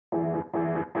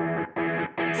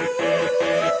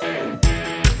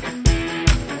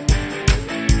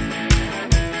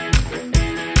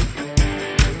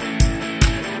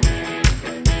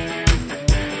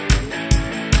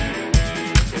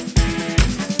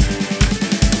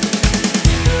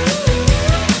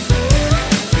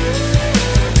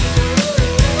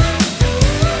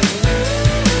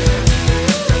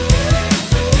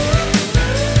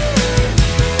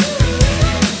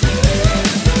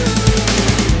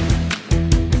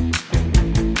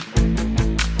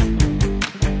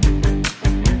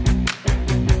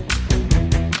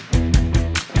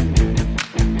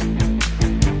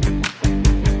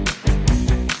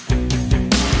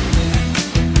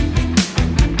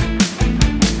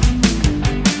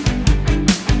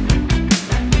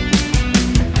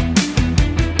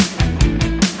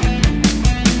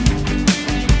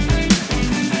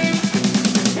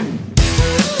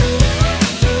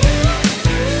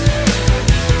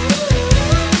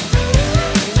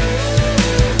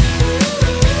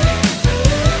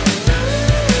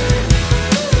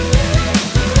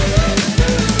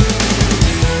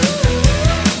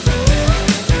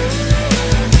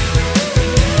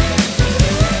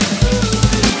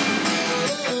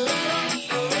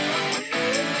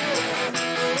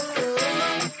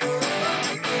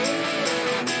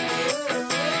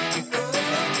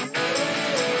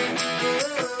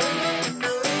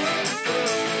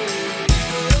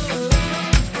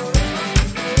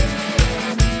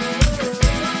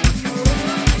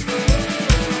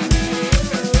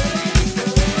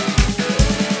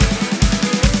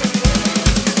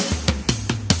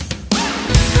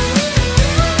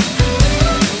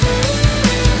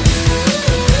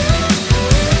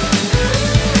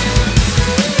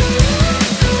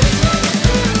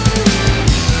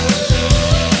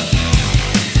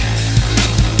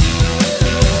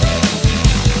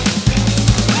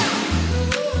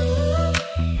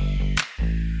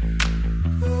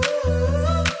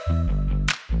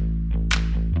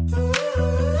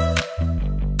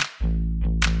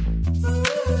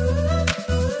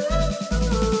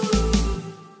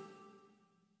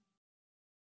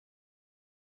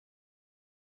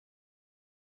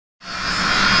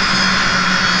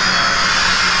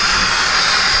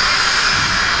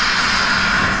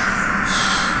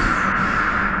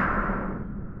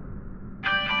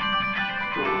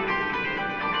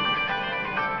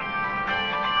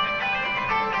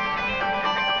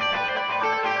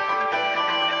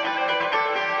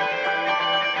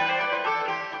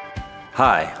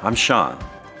Hi, I'm Sean.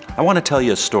 I want to tell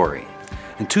you a story.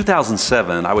 In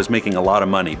 2007, I was making a lot of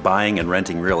money buying and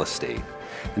renting real estate.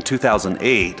 In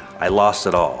 2008, I lost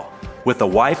it all. With a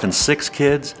wife and 6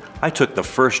 kids, I took the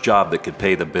first job that could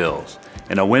pay the bills,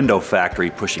 in a window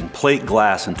factory pushing plate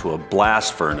glass into a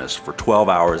blast furnace for 12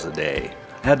 hours a day.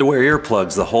 I had to wear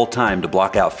earplugs the whole time to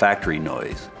block out factory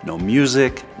noise. No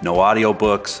music, no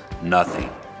audiobooks,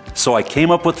 nothing. So I came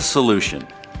up with a solution: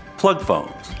 plug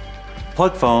phones.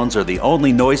 Plug phones are the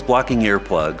only noise-blocking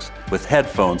earplugs with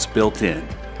headphones built in.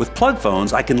 With plug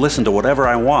phones, I can listen to whatever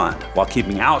I want while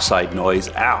keeping outside noise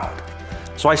out.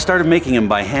 So I started making them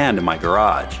by hand in my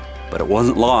garage. But it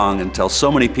wasn't long until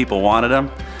so many people wanted them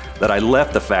that I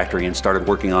left the factory and started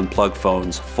working on plug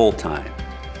phones full-time.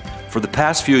 For the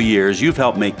past few years, you've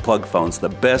helped make plug phones the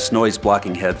best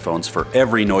noise-blocking headphones for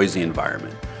every noisy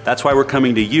environment. That's why we're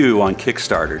coming to you on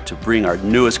Kickstarter to bring our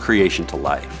newest creation to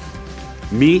life.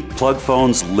 Meet Plug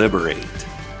Phones Liberate,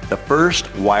 the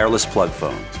first wireless plug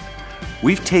phones.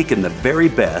 We've taken the very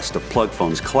best of Plug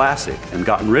Phones Classic and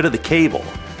gotten rid of the cable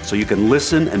so you can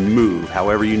listen and move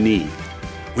however you need.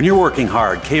 When you're working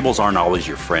hard, cables aren't always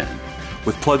your friend.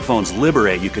 With Plug Phones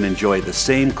Liberate, you can enjoy the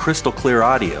same crystal clear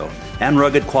audio and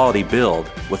rugged quality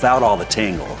build without all the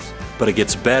tangles. But it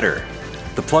gets better.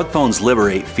 The Plug Phones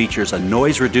Liberate features a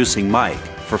noise-reducing mic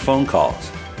for phone calls.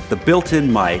 The built-in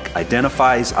mic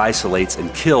identifies, isolates,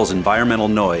 and kills environmental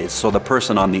noise so the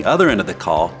person on the other end of the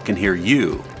call can hear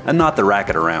you and not the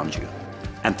racket around you.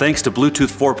 And thanks to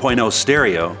Bluetooth 4.0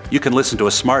 stereo, you can listen to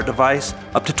a smart device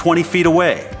up to 20 feet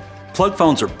away. Plug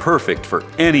phones are perfect for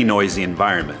any noisy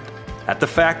environment. At the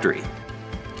factory,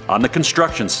 on the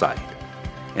construction site,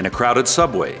 in a crowded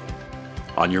subway,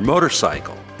 on your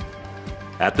motorcycle,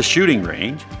 at the shooting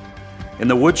range, in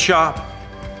the wood shop,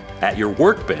 at your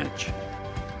workbench,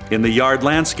 in the yard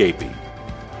landscaping,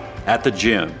 at the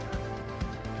gym,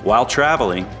 while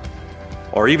traveling,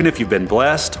 or even if you've been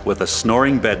blessed with a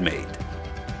snoring bedmate.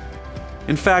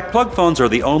 In fact, plug phones are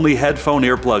the only headphone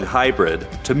earplug hybrid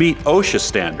to meet OSHA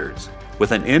standards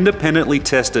with an independently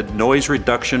tested noise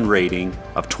reduction rating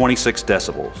of 26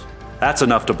 decibels. That's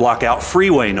enough to block out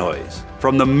freeway noise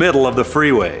from the middle of the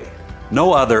freeway.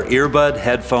 No other earbud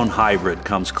headphone hybrid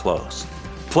comes close.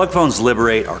 Plug Phones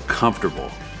Liberate are comfortable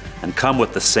and come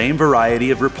with the same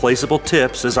variety of replaceable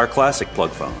tips as our classic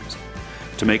plug phones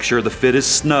to make sure the fit is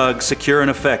snug, secure, and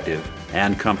effective,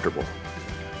 and comfortable.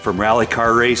 From rally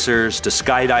car racers to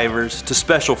skydivers to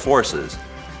special forces,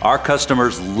 our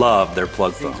customers love their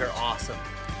plug phones. These are awesome.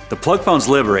 The Plug Phones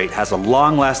Liberate has a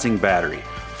long-lasting battery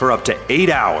for up to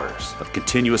 8 hours of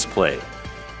continuous play,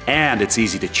 and it's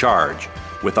easy to charge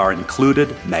with our included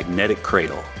magnetic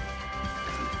cradle.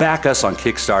 Back us on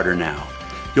Kickstarter now.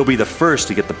 You'll be the first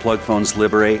to get the Plug Phones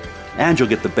Liberate, and you'll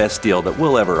get the best deal that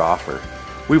we'll ever offer.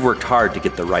 We've worked hard to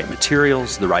get the right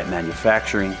materials, the right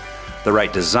manufacturing, the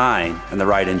right design, and the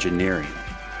right engineering.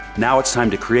 Now it's time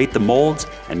to create the molds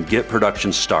and get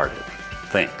production started.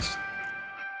 Thanks.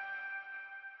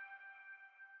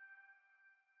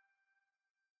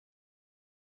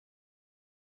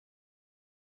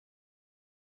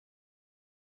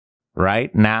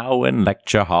 Right now in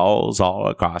lecture halls all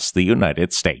across the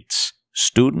United States,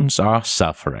 students are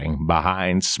suffering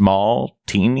behind small,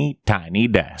 teeny-tiny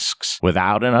desks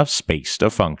without enough space to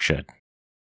function.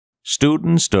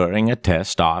 Students during a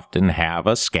test often have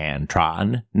a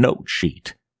Scantron, note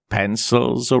sheet,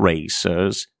 pencils,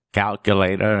 erasers,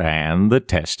 calculator, and the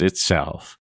test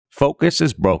itself. Focus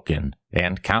is broken,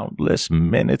 and countless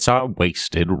minutes are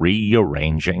wasted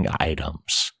rearranging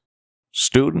items.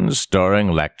 Students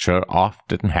during lecture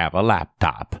often have a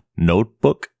laptop,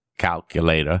 notebook,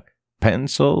 calculator,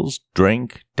 pencils,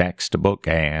 drink, textbook,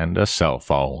 and a cell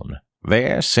phone.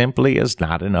 There simply is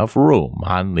not enough room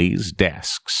on these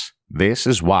desks. This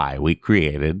is why we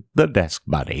created the Desk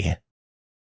Buddy.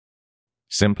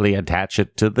 Simply attach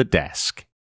it to the desk,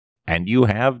 and you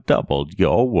have doubled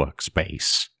your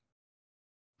workspace.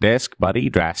 Desk Buddy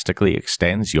drastically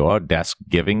extends your desk,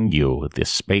 giving you the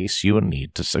space you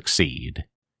need to succeed.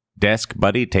 Desk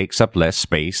Buddy takes up less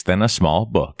space than a small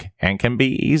book and can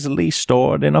be easily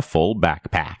stored in a full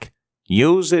backpack.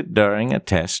 Use it during a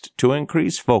test to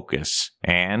increase focus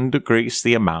and decrease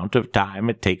the amount of time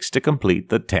it takes to complete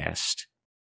the test.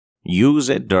 Use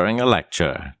it during a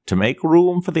lecture to make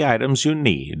room for the items you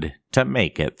need to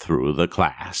make it through the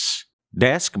class.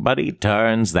 Desk Buddy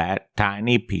turns that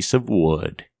tiny piece of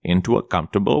wood into a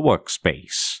comfortable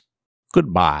workspace.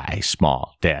 Goodbye,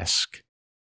 small desk.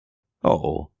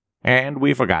 Oh, and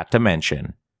we forgot to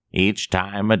mention, each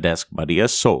time a Desk Buddy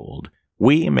is sold,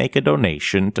 we make a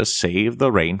donation to save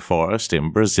the rainforest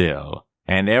in Brazil,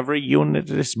 and every unit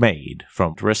is made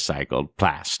from recycled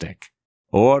plastic.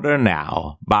 Order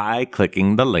now by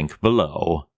clicking the link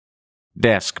below.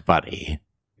 Desk Buddy.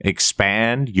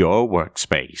 Expand your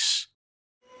workspace.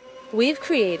 We've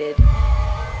created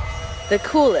the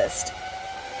coolest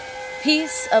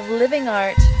piece of living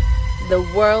art the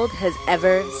world has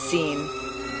ever seen.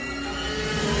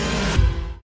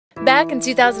 Back in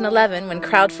 2011, when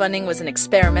crowdfunding was an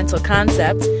experimental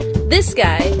concept, this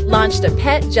guy launched a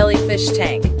pet jellyfish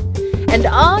tank. And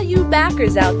all you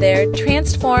backers out there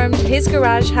transformed his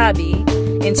garage hobby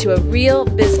into a real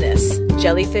business,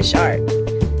 jellyfish art.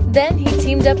 Then he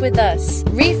teamed up with us,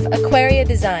 Reef Aquaria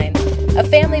Design, a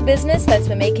family business that's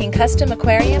been making custom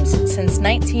aquariums since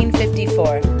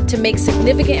 1954, to make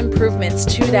significant improvements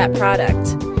to that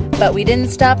product. But we didn't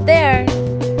stop there.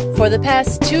 For the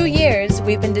past 2 years,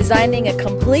 we've been designing a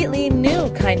completely new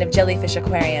kind of jellyfish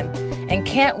aquarium and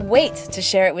can't wait to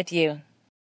share it with you.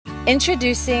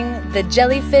 Introducing the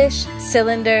Jellyfish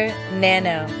Cylinder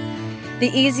Nano,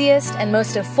 the easiest and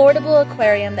most affordable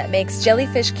aquarium that makes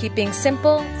jellyfish keeping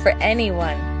simple for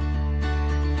anyone.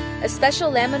 A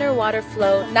special laminar water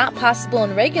flow not possible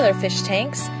in regular fish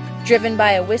tanks, driven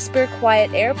by a whisper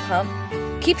quiet air pump,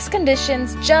 keeps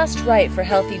conditions just right for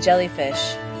healthy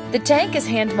jellyfish. The tank is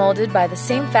hand-molded by the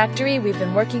same factory we've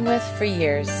been working with for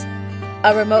years.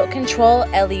 A remote control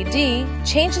LED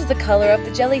changes the color of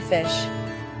the jellyfish.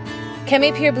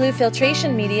 ChemiPure Blue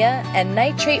filtration media and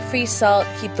nitrate-free salt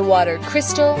keep the water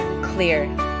crystal clear.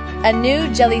 A new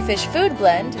jellyfish food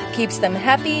blend keeps them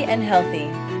happy and healthy.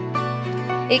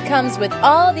 It comes with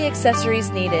all the accessories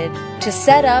needed to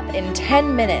set up in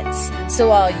 10 minutes,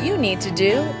 so all you need to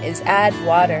do is add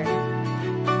water.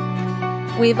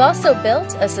 We've also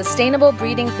built a sustainable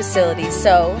breeding facility,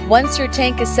 so once your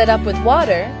tank is set up with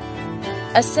water,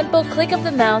 a simple click of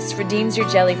the mouse redeems your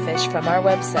jellyfish from our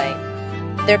website.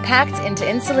 They're packed into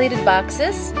insulated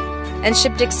boxes and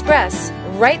shipped express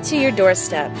right to your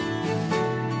doorstep.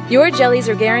 Your jellies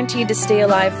are guaranteed to stay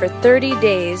alive for 30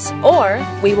 days, or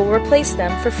we will replace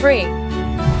them for free.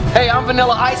 Hey, I'm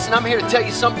Vanilla Ice, and I'm here to tell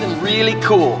you something really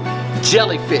cool.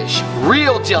 Jellyfish,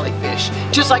 real jellyfish,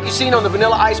 just like you've seen on the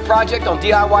Vanilla Ice project on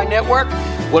DIY Network.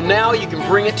 Well, now you can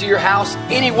bring it to your house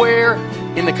anywhere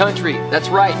in the country. That's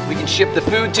right, we can ship the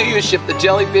food to you, ship the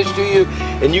jellyfish to you,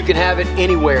 and you can have it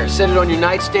anywhere. Set it on your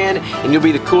nightstand, and you'll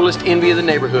be the coolest envy of the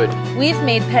neighborhood. We've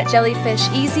made pet jellyfish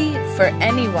easy for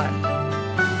anyone.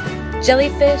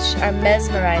 Jellyfish are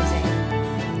mesmerizing,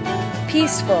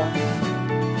 peaceful,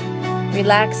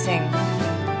 relaxing,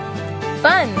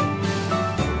 fun,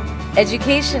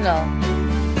 educational,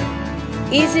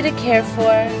 easy to care for,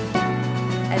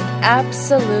 and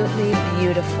absolutely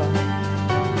beautiful.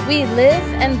 We live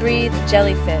and breathe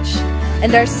jellyfish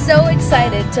and are so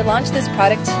excited to launch this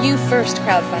product to you first,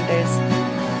 crowdfunders.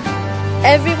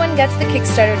 Everyone gets the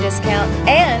Kickstarter discount,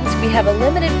 and we have a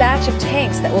limited batch of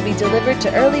tanks that will be delivered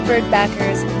to early bird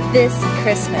backers this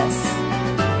Christmas.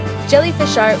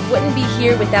 Jellyfish art wouldn't be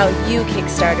here without you,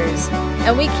 Kickstarters,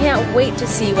 and we can't wait to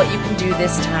see what you can do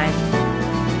this time.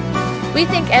 We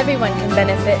think everyone can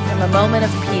benefit from a moment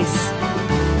of peace.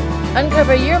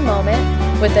 Uncover your moment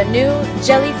with a new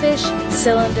Jellyfish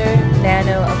Cylinder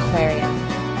Nano Aquarium.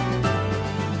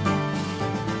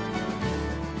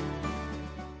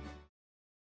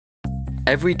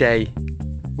 Every day,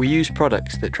 we use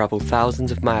products that travel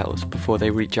thousands of miles before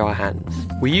they reach our hands.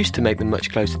 We used to make them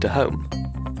much closer to home.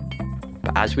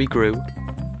 But as we grew,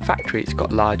 factories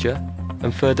got larger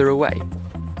and further away.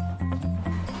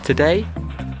 Today,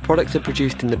 products are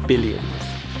produced in the billions,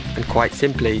 and quite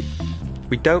simply,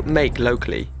 we don't make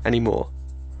locally anymore.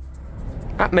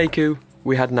 At Meiku,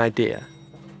 we had an idea.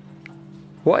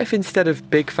 What if instead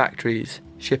of big factories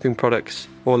shipping products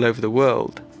all over the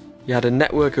world, you had a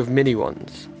network of mini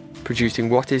ones, producing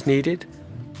what is needed,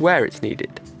 where it's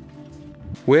needed?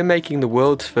 We're making the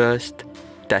world's first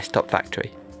desktop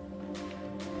factory.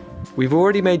 We've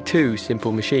already made 2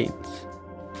 simple machines.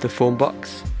 The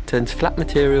Formbox turns flat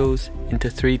materials into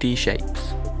 3D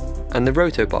shapes, and the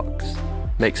Rotobox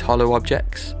makes hollow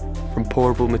objects from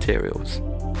pourable materials.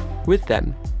 With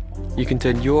them, you can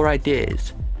turn your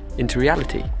ideas into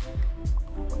reality.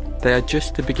 They are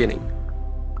just the beginning.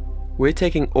 We're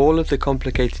taking all of the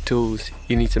complicated tools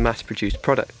you need to mass-produce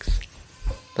products,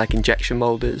 like injection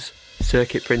molders,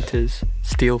 circuit printers,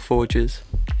 steel forgers,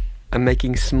 and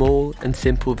making small and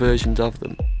simple versions of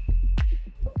them.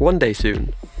 One day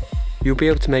soon, you'll be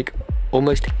able to make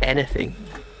almost anything,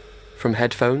 from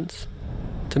headphones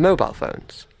to mobile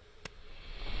phones.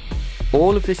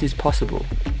 All of this is possible,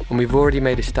 and we've already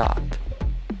made a start.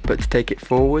 But to take it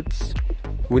forwards,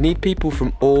 we need people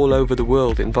from all over the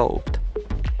world involved.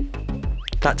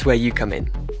 That's where you come in.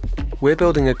 We're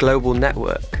building a global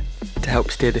network to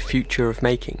help steer the future of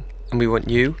making, and we want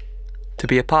you to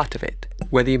be a part of it.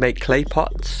 Whether you make clay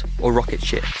pots or rocket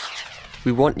ships,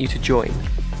 we want you to join.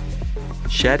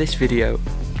 Share this video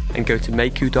and go to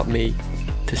makeyou.me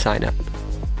to sign up.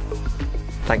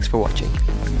 Thanks for watching.